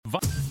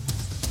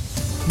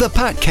The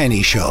Pat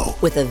Kenny Show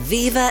with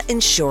Aviva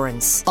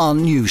Insurance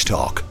on News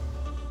Talk.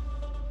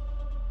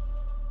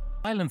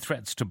 Violent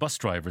threats to bus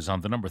drivers on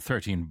the number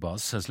 13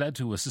 bus has led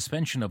to a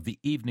suspension of the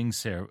evening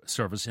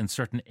service in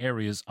certain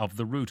areas of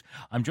the route.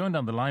 I'm joined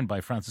on the line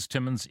by Francis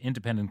Timmons,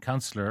 Independent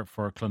Councillor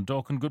for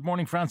Clondalkin. Good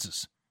morning,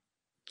 Francis.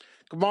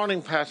 Good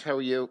morning, Pat. How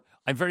are you?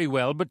 I'm very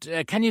well, but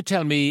can you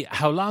tell me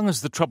how long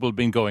has the trouble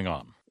been going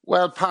on?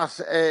 Well, Pat,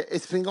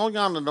 it's been going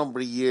on a number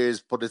of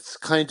years, but it's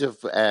kind of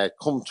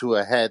come to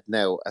a head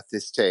now at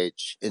this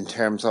stage in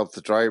terms of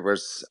the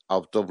drivers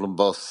of Dublin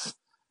Bus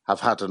have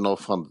had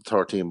enough on the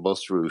 13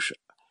 bus route.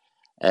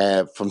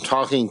 From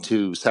talking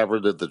to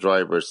several of the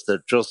drivers,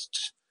 they're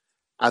just,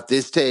 at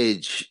this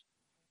stage,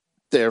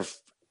 they're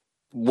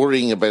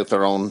worrying about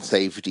their own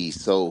safety,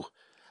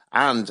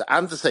 and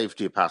the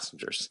safety of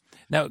passengers.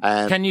 Now,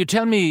 can you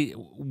tell me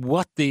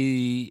what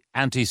the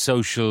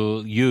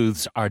antisocial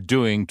youths are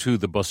doing to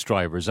the bus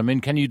drivers? I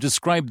mean, can you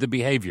describe the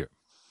behaviour?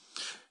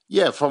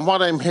 Yeah, from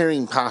what I'm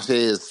hearing, Pat,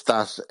 is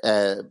that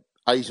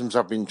items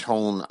are being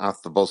thrown at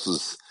the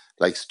buses,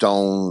 like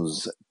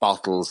stones,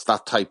 bottles,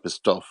 that type of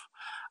stuff.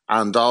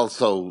 And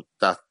also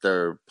that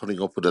they're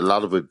putting up with a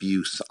lot of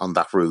abuse on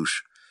that route.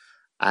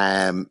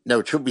 Now,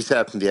 it should be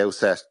said from the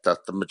outset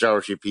that the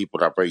majority of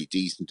people are very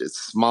decent. It's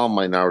a small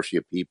minority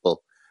of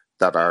people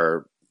that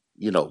are,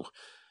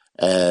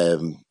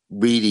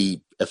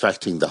 really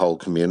affecting the whole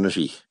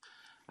community.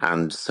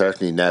 And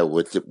certainly now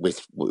with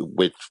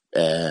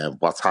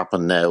what's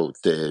happened now,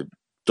 the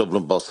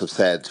Dublin Bus have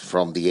said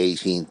from the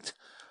 18th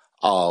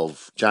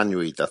of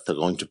January that they're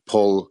going to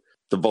pull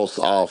the bus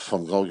off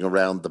from going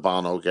around the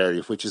Bonog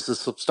area, which is a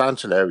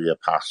substantial area,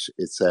 Pat.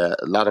 It's a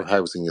lot of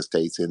housing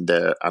estates in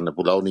there, and it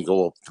will only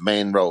go up the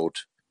main road.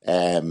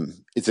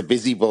 It's a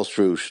busy bus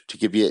route. To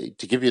give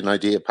you an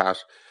idea, Pat,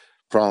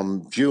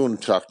 from June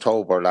to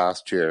October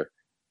last year,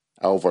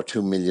 over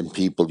 2 million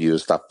people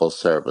used that bus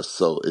service.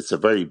 So it's a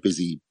very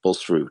busy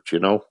bus route,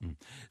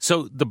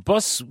 So the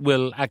bus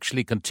will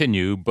actually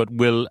continue, but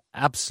will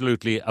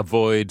absolutely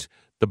avoid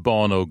the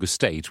Bonog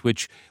estate,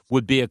 which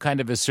would be a kind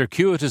of a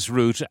circuitous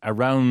route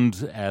around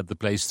the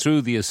place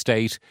through the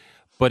estate,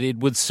 but it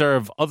would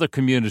serve other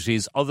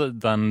communities other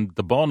than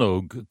the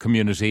Bonog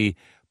community,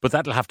 but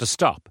that'll have to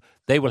stop.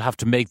 They will have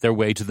to make their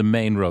way to the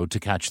main road to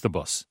catch the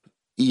bus.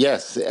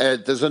 Yes,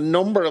 there's a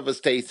number of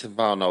estates in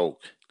Bonog.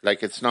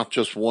 Like, it's not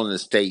just one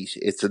estate,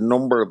 it's a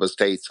number of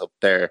estates up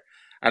there.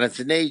 And it's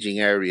an ageing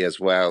area as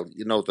well.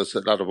 There's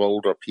a lot of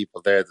older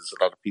people there, there's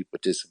a lot of people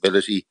with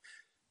disability,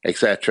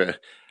 etc.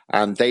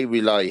 And they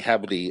rely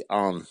heavily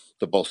on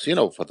the bus,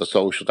 for the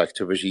social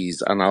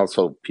activities and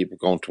also people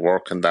going to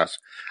work and that.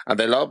 And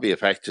they'll all be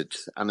affected.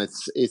 And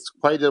it's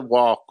quite a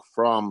walk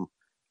from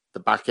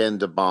the back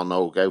end of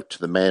Bonog out to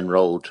the main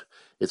road.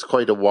 It's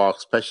quite a walk,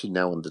 especially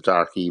now in the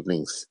dark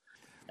evenings.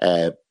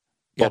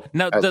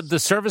 Now, the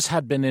service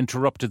had been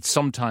interrupted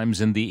sometimes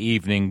in the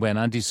evening when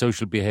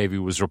antisocial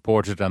behaviour was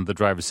reported and the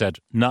driver said,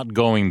 not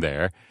going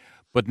there.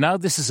 But now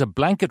this is a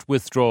blanket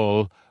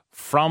withdrawal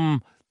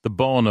from the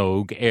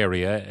Bonog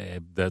area,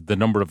 the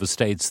number of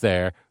estates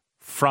there,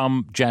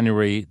 from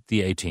January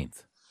the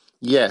 18th.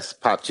 Yes,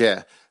 Pat,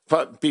 yeah.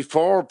 But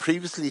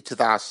previously to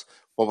that,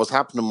 what was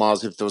happening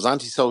was if there was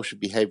antisocial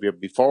behaviour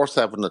before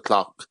 7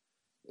 o'clock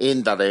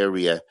in that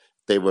area,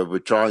 they were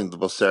withdrawing the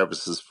bus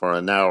services for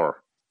an hour.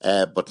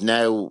 But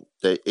now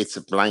it's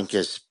a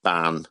blanket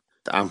ban.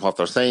 And what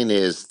they're saying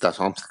is that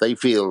until they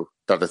feel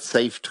that it's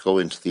safe to go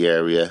into the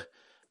area,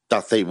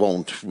 that they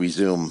won't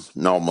resume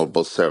normal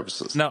bus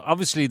services. Now,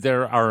 obviously,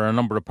 there are a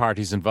number of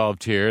parties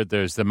involved here.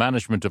 There's the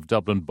management of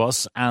Dublin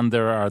Bus and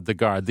there are the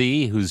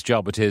Gardaí, whose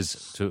job it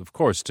is, to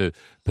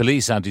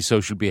police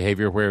antisocial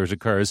behaviour where it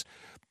occurs.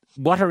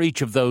 What are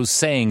each of those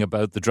saying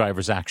about the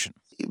driver's action?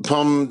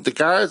 From the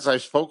guards,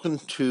 I've spoken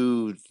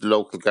to the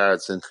local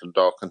guards in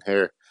Clondalkin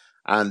here,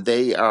 and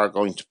they are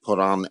going to put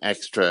on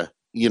extra,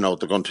 they're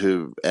going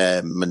to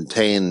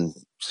maintain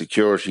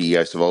security,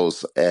 I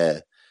suppose,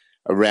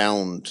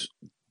 around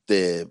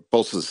the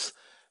buses.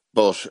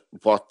 But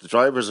what the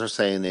drivers are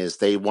saying is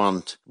they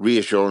want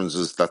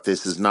reassurances that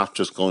this is not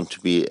just going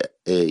to be,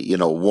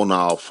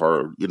 one-off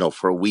or,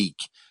 for a week.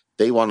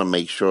 They want to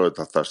make sure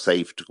that they're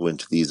safe to go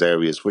into these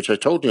areas, which I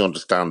totally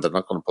understand. They're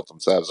not going to put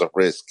themselves at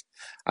risk.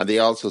 And they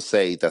also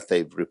say that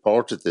they've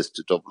reported this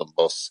to Dublin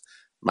Bus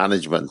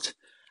management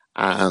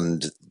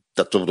and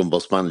that Dublin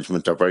Bus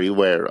management are very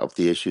aware of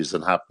the issues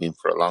and have been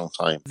for a long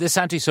time. This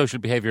antisocial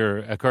behaviour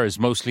occurs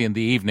mostly in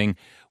the evening.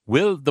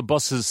 Will the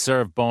buses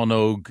serve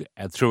Bonog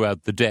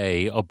throughout the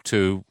day up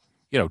to,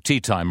 tea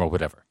time or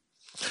whatever?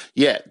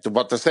 Yeah,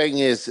 what they're saying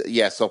is,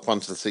 yes, up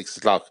until 6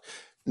 o'clock.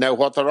 Now,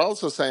 what they're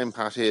also saying,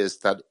 Pat, is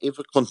that if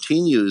it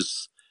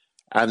continues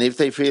and if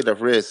they feel at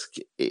risk,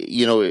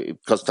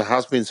 because there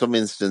has been some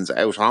incidents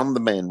out on the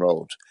main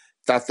road,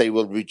 that they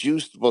will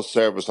reduce the bus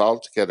service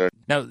altogether.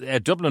 Now,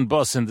 Dublin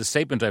Bus, in the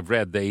statement I've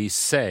read, they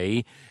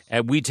say,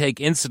 we take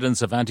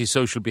incidents of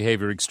antisocial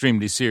behaviour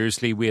extremely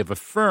seriously. We have a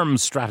firm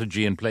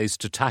strategy in place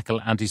to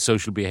tackle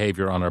antisocial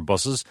behaviour on our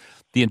buses.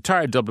 The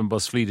entire Dublin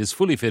Bus fleet is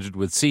fully fitted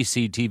with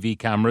CCTV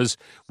cameras,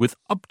 with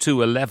up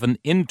to 11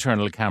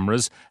 internal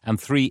cameras and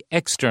 3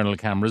 external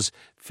cameras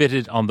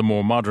fitted on the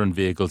more modern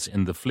vehicles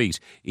in the fleet.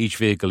 Each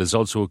vehicle is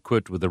also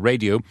equipped with a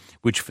radio,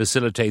 which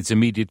facilitates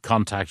immediate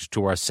contact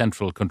to our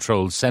central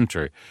control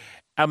centre.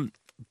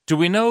 Do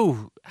we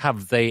know,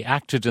 have they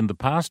acted in the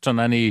past on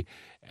any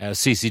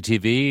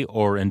CCTV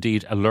or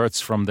indeed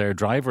alerts from their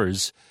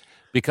drivers?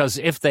 Because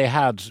if they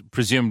had,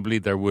 presumably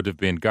there would have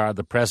been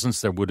Garda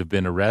presence, there would have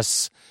been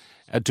arrests.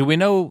 Do we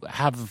know,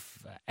 has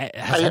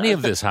any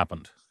of this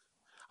happened?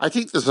 I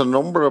think there's a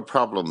number of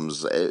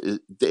problems.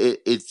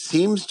 It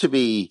seems to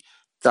be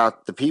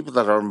that the people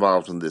that are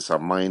involved in this are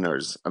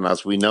minors. And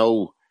as we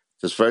know,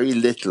 there's very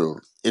little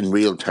in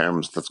real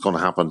terms that's going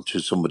to happen to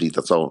somebody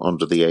that's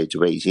under the age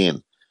of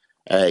 18.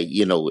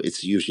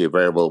 It's usually a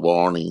verbal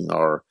warning,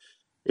 or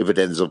if it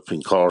ends up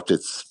in court,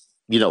 it's,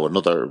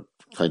 another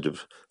kind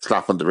of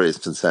slap on the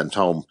wrist and sent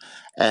home.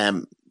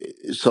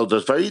 So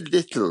there's very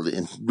little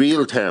in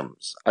real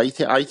terms. I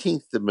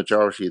think the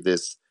majority of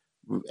this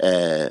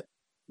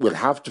will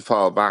have to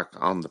fall back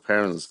on the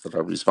parents that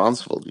are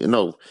responsible.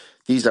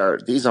 These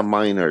are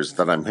minors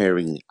that I'm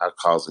hearing are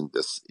causing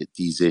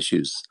these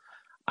issues,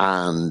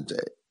 and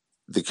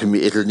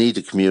it'll need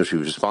a community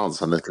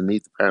response, and it'll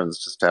need the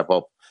parents to step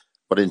up.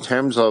 But in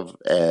terms of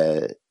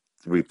the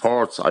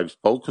reports, I've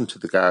spoken to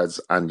the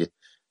guards, and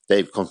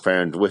they've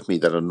confirmed with me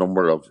that a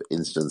number of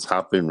incidents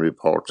have been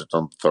reported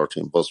on the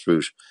 13 bus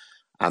route,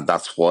 and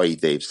that's why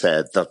they've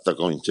said that they're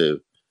going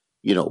to,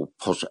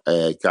 put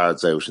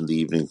guards out in the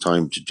evening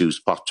time to do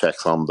spot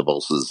checks on the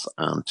buses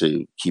and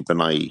to keep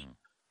an eye,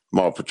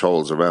 more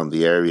patrols around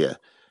the area.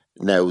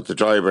 Now, the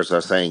drivers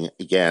are saying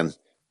again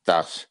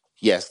that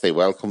yes, they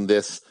welcome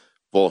this,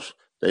 but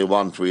they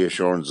want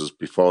reassurances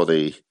before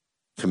they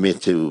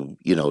commit to,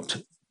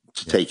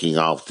 taking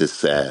off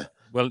this.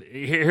 Well,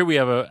 here we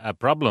have a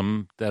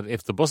problem that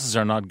if the buses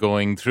are not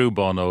going through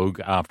Bonog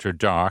after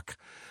dark,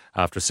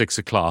 after 6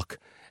 o'clock,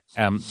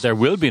 there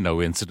will be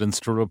no incidents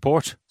to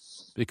report,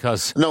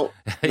 because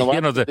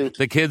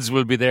the kids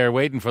will be there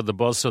waiting for the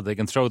bus so they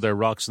can throw their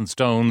rocks and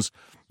stones.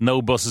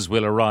 No buses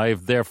will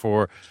arrive,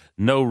 therefore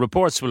no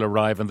reports will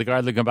arrive, and the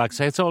guard will come back and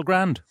say it's all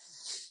grand.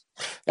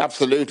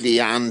 Absolutely,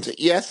 and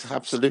yes,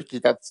 absolutely,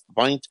 that's the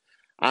point.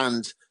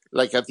 And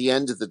at the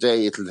end of the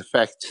day, it'll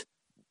affect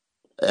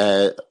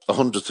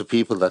hundreds of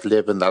people that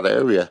live in that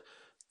area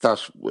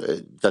that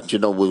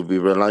will be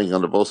relying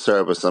on the bus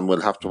service and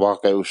will have to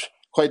walk out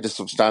quite a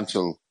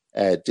substantial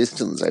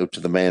distance out to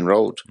the main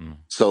road.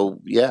 So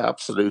yeah,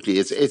 absolutely,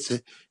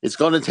 it's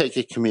going to take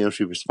a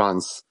community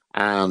response,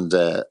 and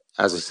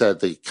as I said,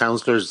 the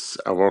councillors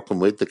are working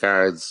with the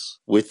guards,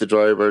 with the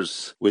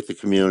drivers, with the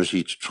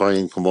community to try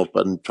and come up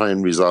and try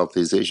and resolve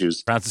these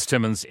issues. Francis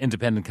Timmons,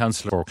 Independent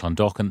Councillor for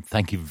Clondalkin,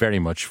 thank you very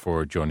much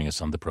for joining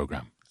us on the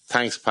programme.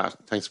 Thanks, Pat.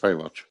 Thanks very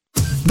much.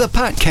 The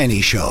Pat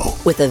Kenny Show.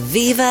 With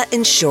Aviva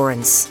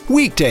Insurance.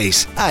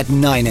 Weekdays at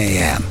 9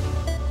 a.m.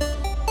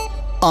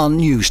 on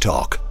News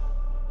Talk.